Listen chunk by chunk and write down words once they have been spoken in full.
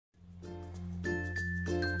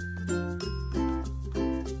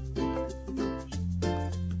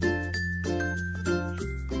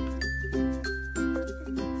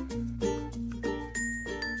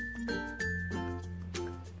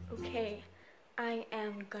I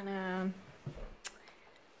am gonna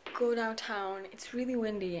go downtown. It's really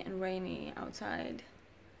windy and rainy outside.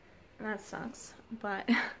 And that sucks, but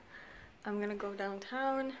I'm gonna go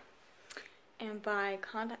downtown and buy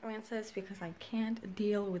contact lenses because I can't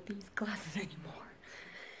deal with these glasses anymore.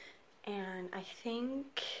 And I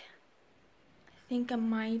think I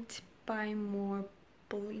might buy more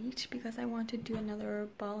bleach because I want to do another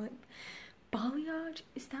balayage.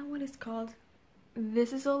 Is that what it's called?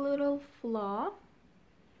 This is a little flaw.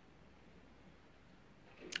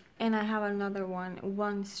 And I have another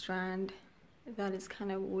one strand that is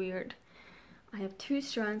kind of weird. I have 2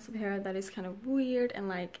 strands of hair that is kind of weird and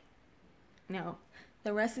like, no,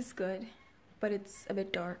 the rest is good, but it's a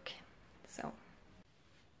bit dark. So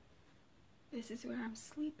this is where I'm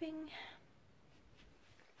sleeping.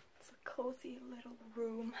 It's a cozy little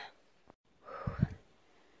room.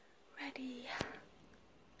 Ready.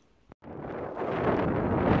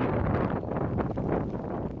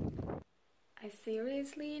 I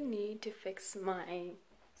seriously need to fix my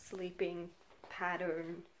sleeping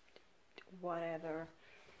pattern, whatever,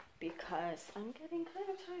 because I'm getting kind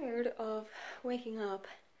of tired of waking up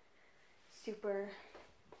super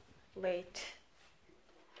late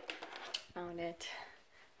on it.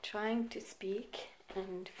 Trying to speak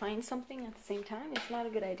and find something at the same time is not a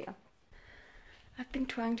good idea. I've been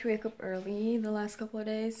trying to wake up early the last couple of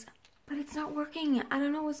days, but it's not working. I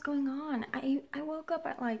don't know what's going on. I woke up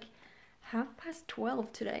at like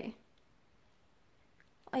 12:30 today.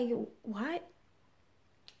 Like, what?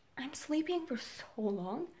 I'm sleeping for so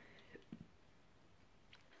long.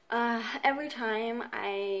 Every time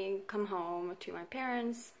I come home to my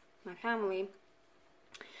parents, my family,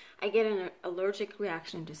 I get an allergic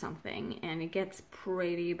reaction to something and it gets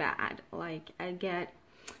pretty bad. Like, I get,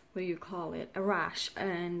 what do you call it, a rash,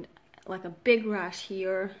 and like a big rash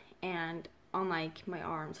here and on like my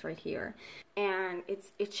arms right here, and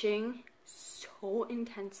it's itching so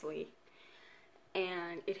intensely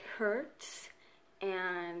and it hurts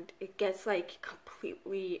and it gets like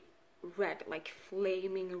completely red, like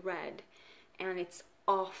flaming red, and it's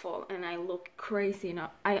awful and I look crazy.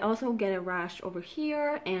 Now I also get a rash over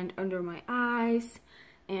here and under my eyes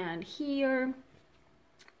and here,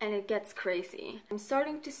 and it gets crazy. I'm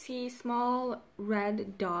starting to see small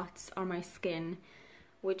red dots on my skin,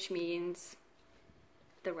 which means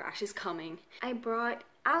the rash is coming. I brought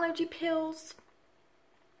allergy pills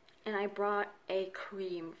and I brought a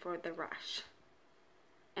cream for the rash,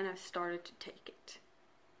 and I've started to take it.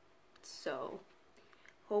 So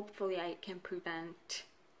hopefully I can prevent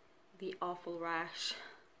the awful rash.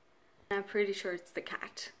 I'm pretty sure it's the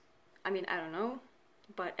cat. I mean, I don't know,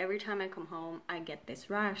 but every time I come home I get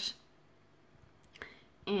this rash.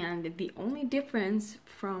 And the only difference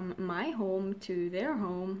from my home to their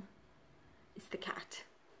home is the cat.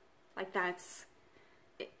 Like, that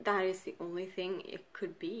is the only thing it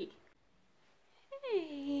could be.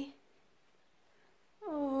 Hey.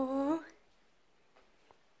 Åh.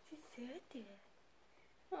 Så söt du är.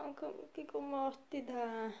 Ja, kom och gå mat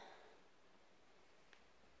idag.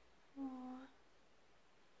 Åh.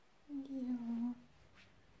 Ja.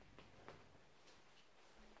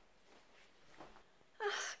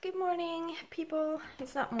 Good morning, people.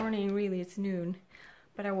 It's not morning, really, it's noon.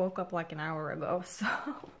 But I woke up like an hour ago, so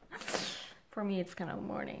for me it's kind of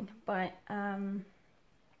morning. But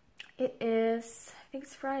it is, I think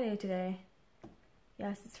it's Friday today.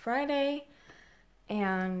 Yes, it's Friday,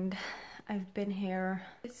 and I've been here.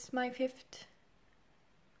 It's my 5th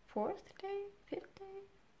day?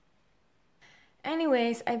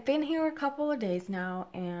 Anyways, I've been here a couple of days now,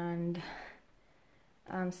 and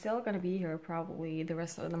I'm still gonna be here probably the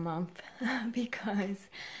rest of the month because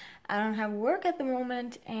I don't have work at the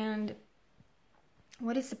moment, and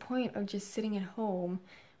what is the point of just sitting at home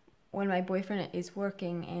when my boyfriend is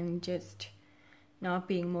working and just not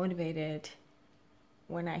being motivated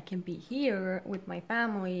when I can be here with my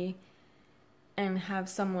family and have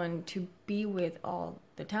someone to be with all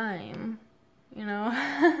the time, you know?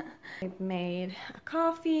 I've made a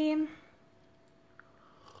coffee.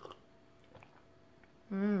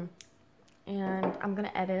 And I'm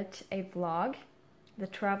gonna edit a vlog, the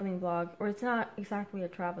traveling vlog, or it's not exactly a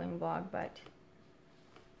traveling vlog, but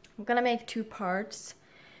I'm gonna make 2 parts.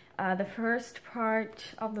 The first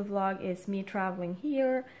part of the vlog is me traveling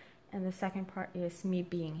here, and the second part is me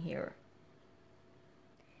being here.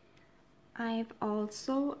 I've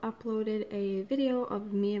also uploaded a video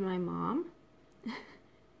of me and my mom,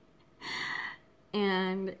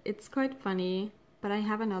 and it's quite funny, but I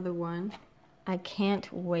have another one. I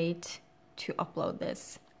can't wait to upload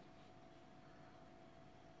this.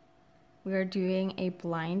 We are doing a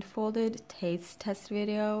blindfolded taste test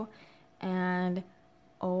video, and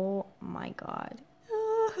oh my god.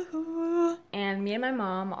 And me and my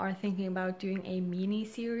mom are thinking about doing a mini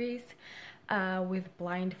series with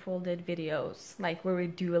blindfolded videos, like where we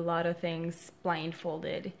do a lot of things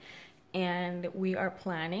blindfolded. And we are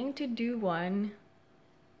planning to do one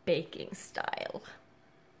baking style.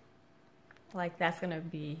 Like, that's gonna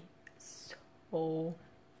be so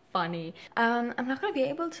funny. I'm not gonna be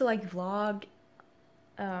able to like vlog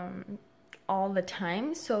all the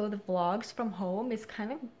time, so the vlogs from home is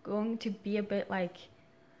kind of going to be a bit like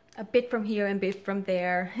a bit from here and a bit from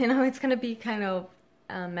there. You know, it's gonna be kind of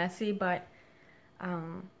messy, but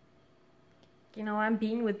you know, I'm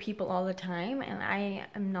being with people all the time, and I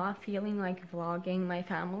am not feeling like vlogging my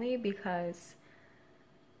family because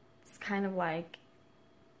it's kind of like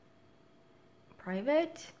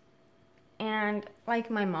private. And like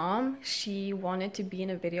my mom, she wanted to be in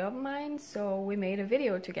a video of mine, so we made a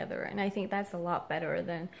video together, and I think that's a lot better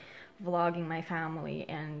than vlogging my family.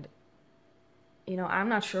 And you know, I'm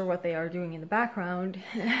not sure what they are doing in the background,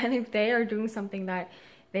 and if they are doing something that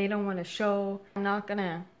they don't want to show, I'm not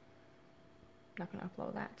gonna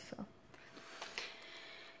upload that. So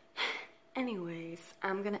anyways,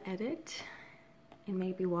 I'm gonna edit and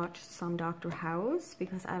maybe watch some Dr. House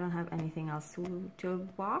because I don't have anything else to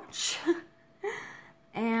watch.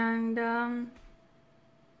 And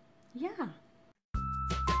yeah.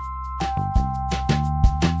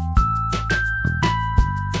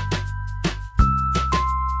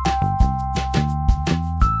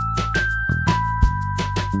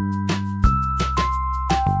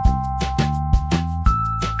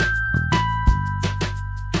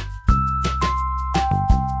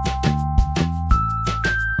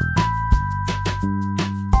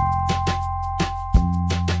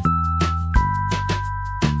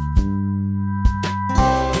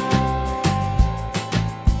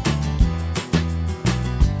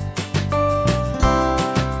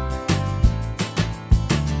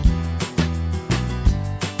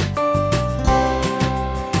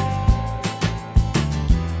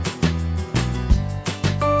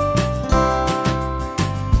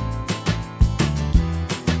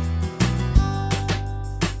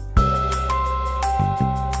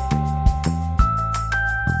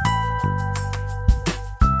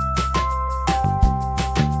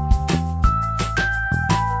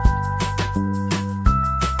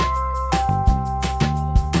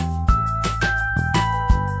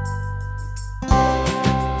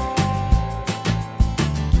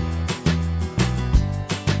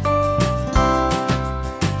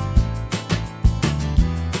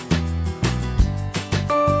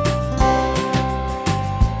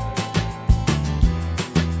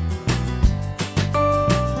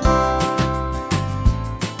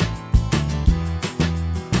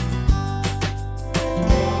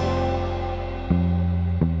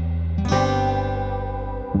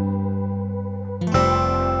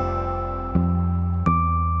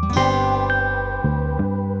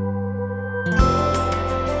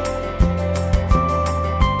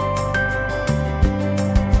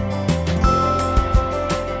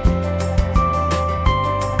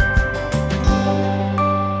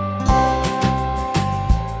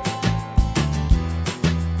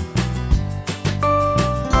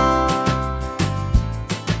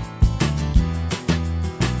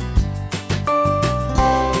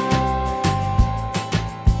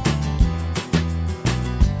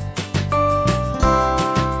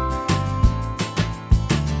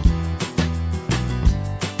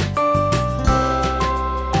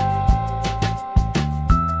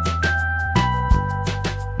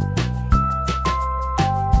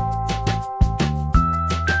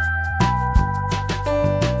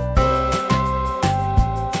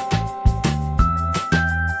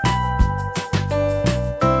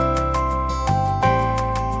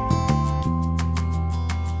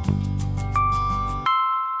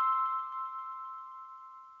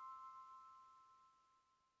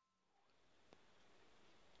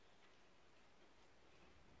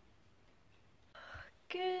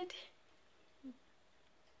 Good.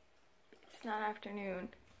 It's not afternoon.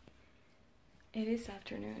 It is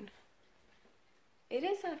afternoon. It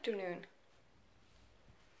is afternoon.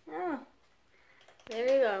 Oh,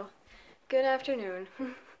 there you go. Good afternoon.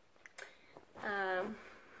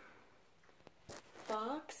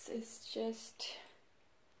 Fox is just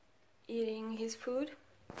eating his food,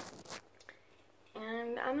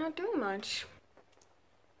 and I'm not doing much.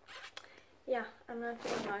 Yeah, I'm not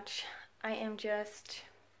doing much. I am just,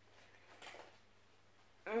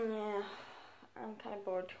 yeah, I'm kind of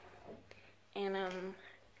bored, and I'm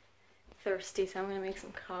thirsty, so I'm gonna make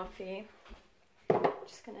some coffee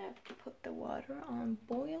just gonna put the water on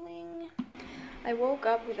boiling. I woke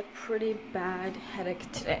up with a pretty bad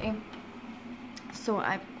headache today, so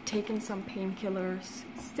I've taken some painkillers.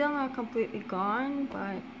 Still not completely gone,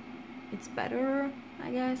 but it's better,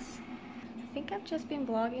 I guess. I think I've just been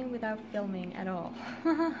vlogging without filming at all.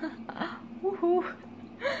 Woohoo!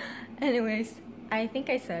 Anyways, I think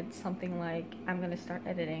I said something like I'm gonna start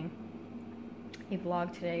editing a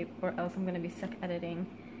vlog today, or else I'm gonna be stuck editing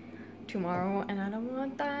tomorrow, and I don't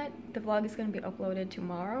want that. The vlog is gonna be uploaded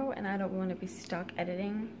tomorrow, and I don't want to be stuck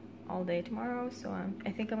editing all day tomorrow, so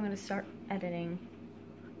I think I'm gonna start editing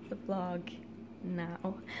the vlog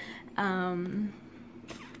now.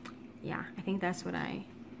 Yeah, I think that's what I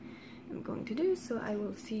am going to do, so I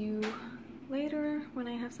will see you later when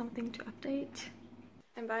I have something to update.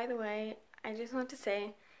 And by the way, I just want to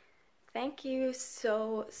say thank you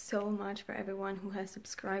so much for everyone who has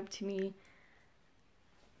subscribed to me.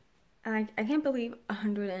 I can't believe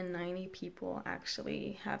 190 people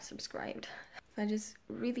actually have subscribed. So I just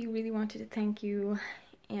really wanted to thank you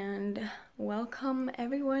and welcome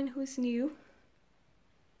everyone who's new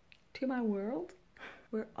to my world.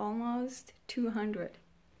 We're almost 200.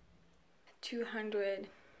 200.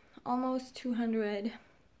 Almost 200.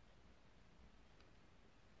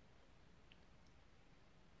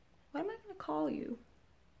 What am I gonna call you?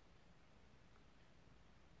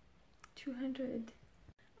 200.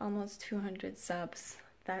 Almost 200 subs.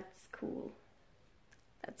 That's cool.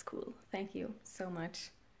 That's cool. Thank you so much.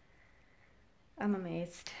 I'm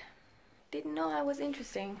amazed. Didn't know I was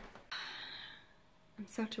interesting. I'm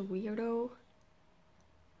such a weirdo.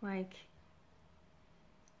 Like,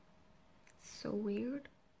 so weird.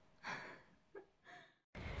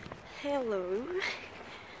 Hello.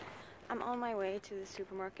 I'm on my way to the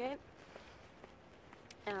supermarket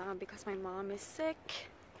because my mom is sick.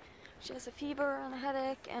 She has a fever and a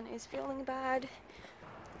headache and is feeling bad,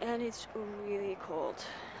 and it's really cold.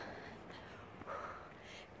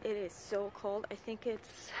 It is so cold. I think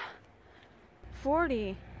it's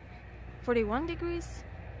 41 degrees.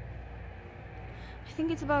 I think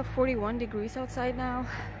it's about 41 degrees outside now.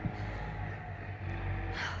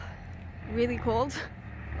 Really cold.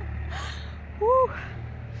 Woo!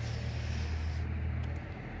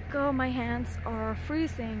 God, my hands are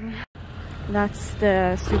freezing. That's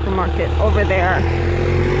the supermarket over there.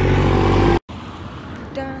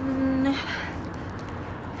 Done.